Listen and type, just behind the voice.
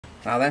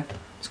Now then,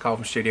 it's Carl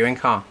from Studio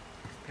In-Car.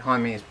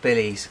 Behind me is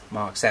Billy's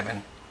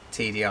Mk7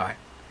 TDI.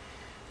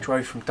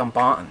 Drove from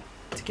Dumbarton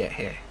to get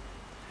here.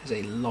 It's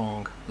a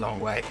long,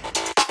 long way.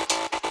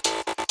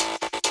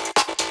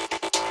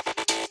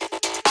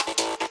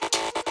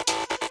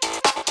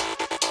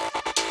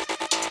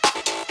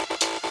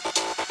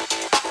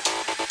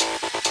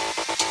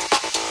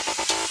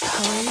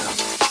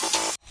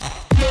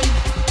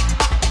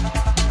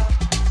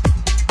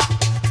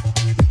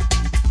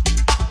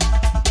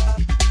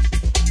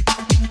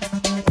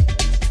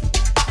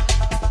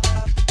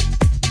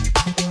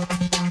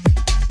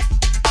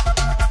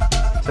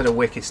 A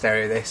wicked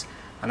stereo this.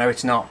 I know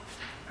it's not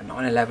a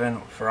 911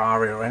 or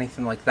Ferrari or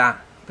anything like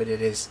that, but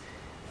it is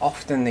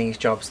often these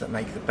jobs that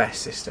make the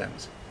best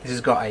systems. This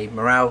has got a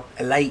Morel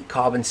Elate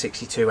Carbon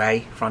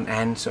 62A front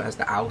end, so it has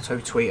the alto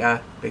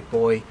tweeter, big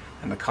boy,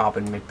 and the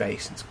carbon mid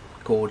bass. It's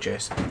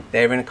gorgeous.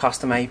 They're in a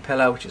custom A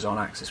pillar, which is on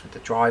axis with the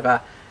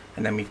driver,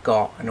 and then we've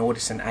got an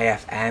Audison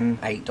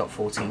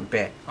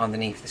AF-M8.14Bit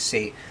underneath the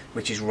seat,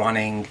 which is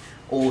running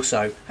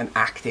also an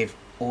active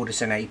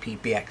Audison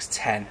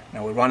APBX10.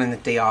 Now we're running the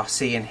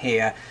DRC in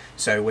here,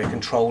 so we're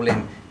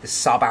controlling the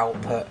sub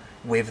output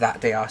with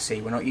that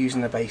DRC. We're not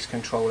using the bass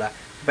controller.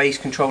 The bass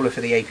controller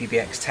for the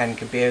APBX10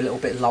 can be a little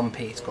bit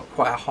lumpy. It's got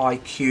quite a high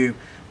Q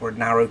or a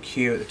narrow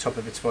Q at the top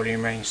of its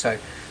volume range, so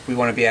we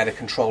want to be able to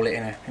control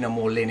it in a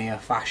more linear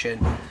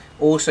fashion.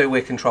 Also,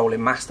 we're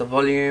controlling master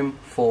volume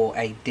for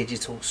a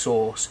digital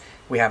source.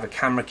 We have a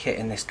camera kit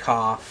in this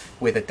car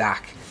with a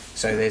DAC.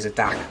 So there's a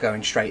DAC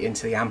going straight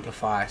into the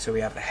amplifier. So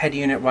we have the head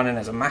unit running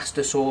as a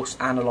master source,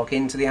 analog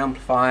into the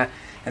amplifier,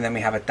 and then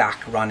we have a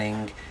DAC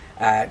running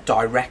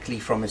directly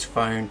from his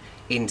phone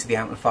into the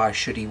amplifier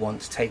should he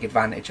want to take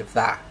advantage of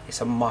that.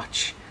 It's a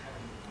much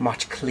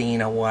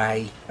cleaner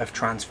way of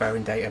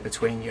transferring data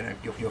between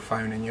your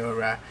phone and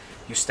your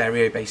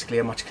stereo, basically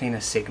a much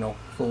cleaner signal,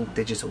 full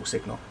digital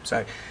signal.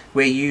 So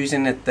we're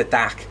using the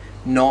DAC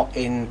not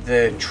in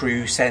the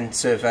true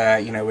sense of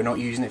we're not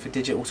using it for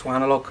digital to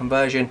analog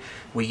conversion.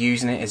 We're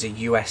using it as a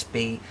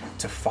USB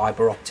to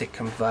fiber optic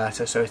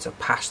converter, so it's a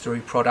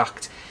pass-through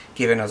product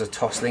giving us a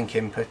Toslink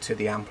input to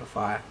the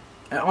amplifier.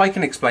 I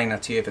can explain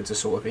that to you if it's a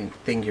sort of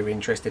thing you're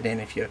interested in,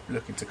 if you're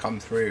looking to come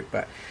through,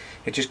 but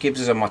it just gives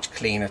us a much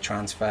cleaner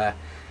transfer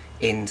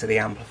into the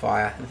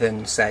amplifier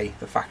than, say,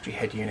 the factory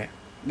head unit,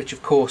 which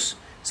of course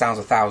sounds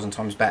 1,000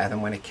 times better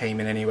than when it came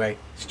in anyway.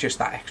 It's just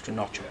that extra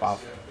notch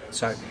above.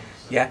 So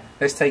yeah,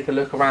 let's take a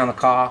look around the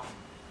car.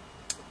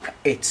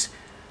 It's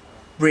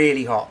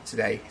really hot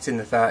today. It's in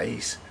the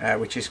 30s,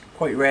 which is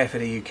quite rare for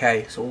the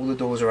UK, so all the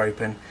doors are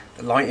open,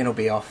 the lighting will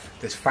be off,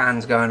 there's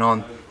fans going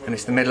on, and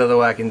it's the middle of the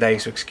working day,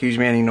 so excuse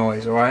me any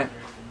noise, alright?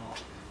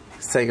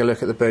 Let's take a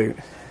look at the boot.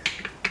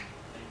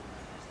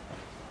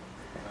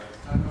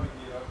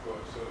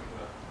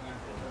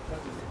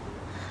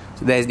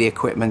 So there's the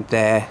equipment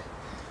there.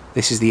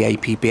 This is the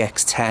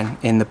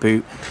APBX10 in the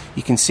boot.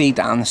 You can see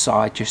down the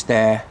side just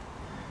there,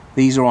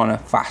 these are on a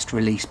fast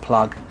release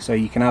plug, so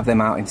you can have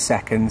them out in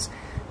seconds.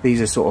 These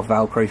are sort of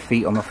Velcro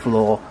feet on the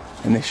floor,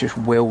 and this just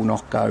will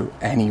not go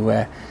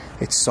anywhere.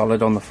 It's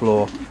solid on the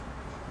floor,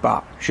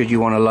 but should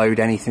you want to load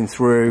anything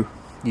through,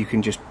 you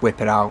can just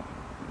whip it out.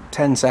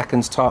 10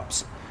 seconds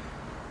tops.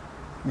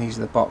 These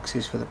are the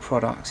boxes for the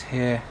products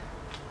here.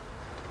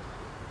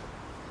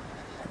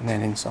 And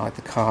then inside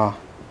the car,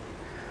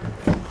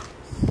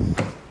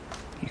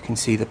 you can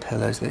see the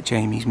pillars that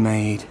Jamie's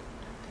made.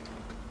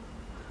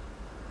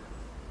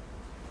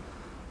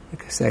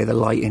 Like I say, the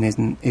lighting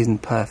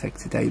isn't perfect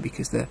today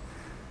because the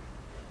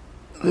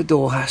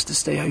door has to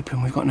stay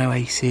open. We've got no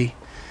AC.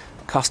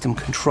 Custom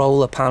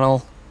controller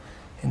panel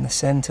in the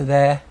centre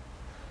there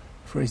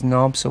for his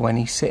knob, so when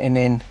he's sitting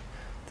in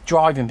the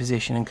driving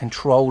position and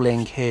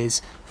controlling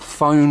his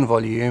phone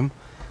volume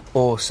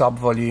or sub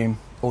volume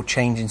or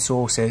changing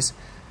sources,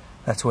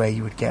 that's where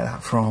you would get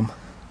that from.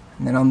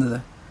 And then under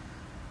the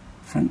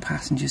front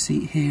passenger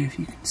seat here, if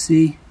you can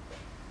see,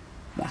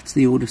 that's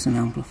the Audison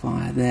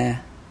amplifier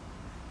there.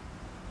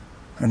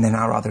 And then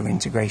our other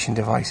integration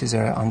devices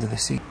are under the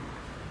seat.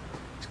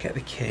 Let's get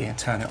the key and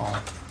turn it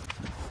on.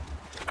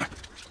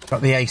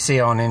 Got the AC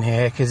on in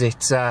here because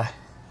it's it's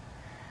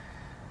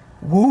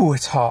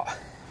hot.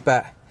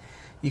 But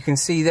you can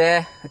see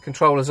there, the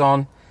controller's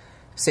on,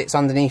 sits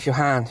underneath your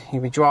hand.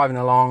 You'll be driving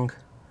along,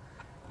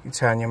 you can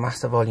turn your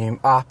master volume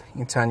up,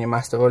 you can turn your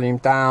master volume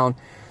down.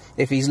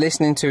 If he's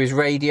listening to his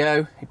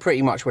radio, he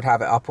pretty much would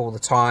have it up all the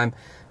time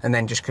and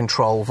then just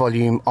control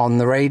volume on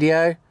the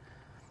radio.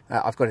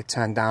 I've got it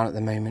turned down at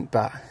the moment,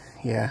 but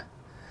yeah.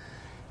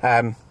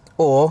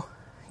 Or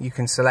you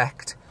can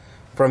select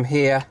from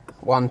here,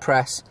 one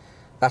press,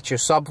 that's your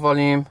sub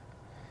volume.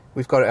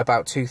 We've got it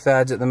about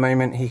 2/3 at the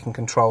moment. He can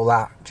control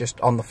that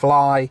just on the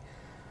fly.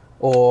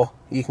 Or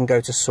you can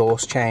go to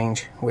source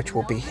change, which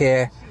will be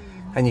here,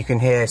 and you can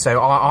hear.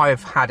 So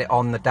I've had it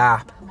on the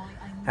DAP,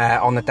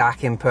 on the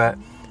DAC input,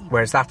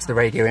 whereas that's the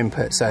radio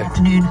input. So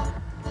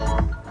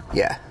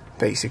yeah,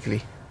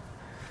 basically.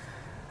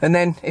 And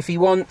then if he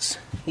wants,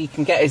 he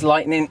can get his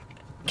lightning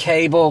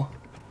cable,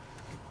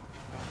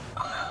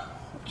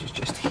 which is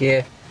just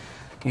here,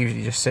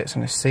 usually just sits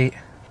on his seat.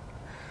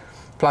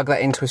 Plug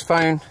that into his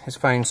phone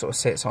sort of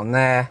sits on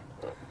there.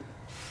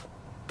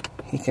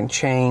 He can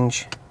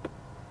change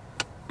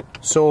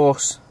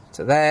source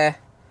to there.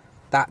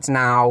 That's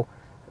now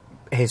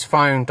his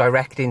phone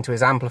directed into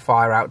his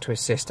amplifier out to his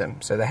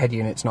system, so the head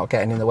unit's not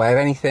getting in the way of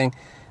anything,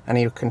 and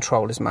he'll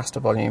control his master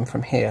volume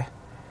from here.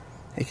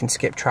 You can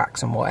skip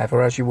tracks and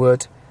whatever as you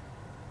would,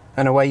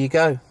 and away you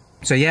go.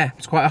 So yeah,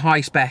 it's quite a high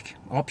spec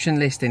option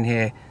list in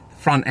here. The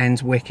front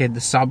end's wicked,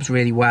 the sub's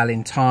really well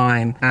in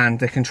time, and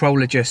the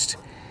controller just,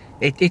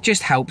 it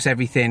just helps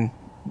everything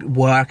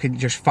work and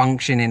just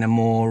function in a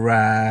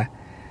more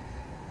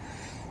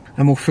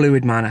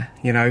fluid manner,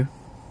 you know.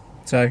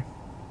 So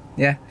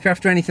yeah, if you're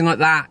after anything like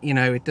that, you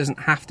know, it doesn't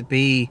have to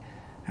be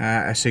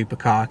a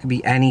supercar, it could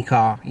be any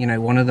car. You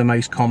know, one of the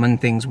most common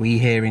things we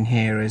hear in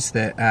here is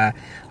that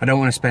I don't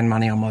want to spend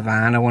money on my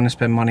van, I want to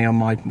spend money on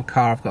my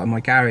car I've got in my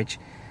garage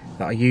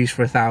that I use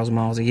for 1,000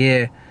 miles a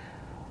year.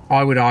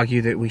 I would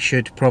argue that we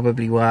should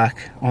probably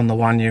work on the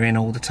one you're in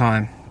all the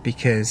time,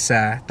 because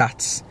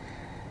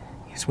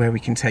it's where we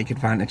can take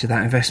advantage of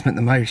that investment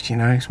the most, you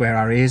know. It's where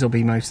our ears will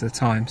be most of the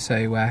time. So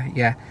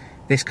yeah,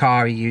 this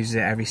car, he uses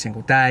it every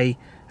single day,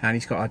 and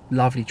he's got a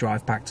lovely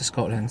drive back to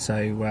Scotland, so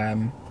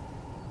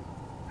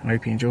I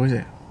hope he enjoys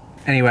it.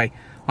 Anyway,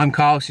 I'm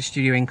Carl, it's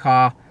Studio In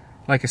Car.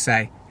 Like I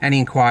say, any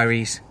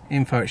inquiries,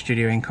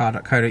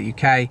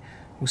 info@studioincar.co.uk.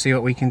 We'll see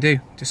what we can do,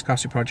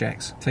 discuss your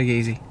projects. Take it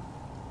easy.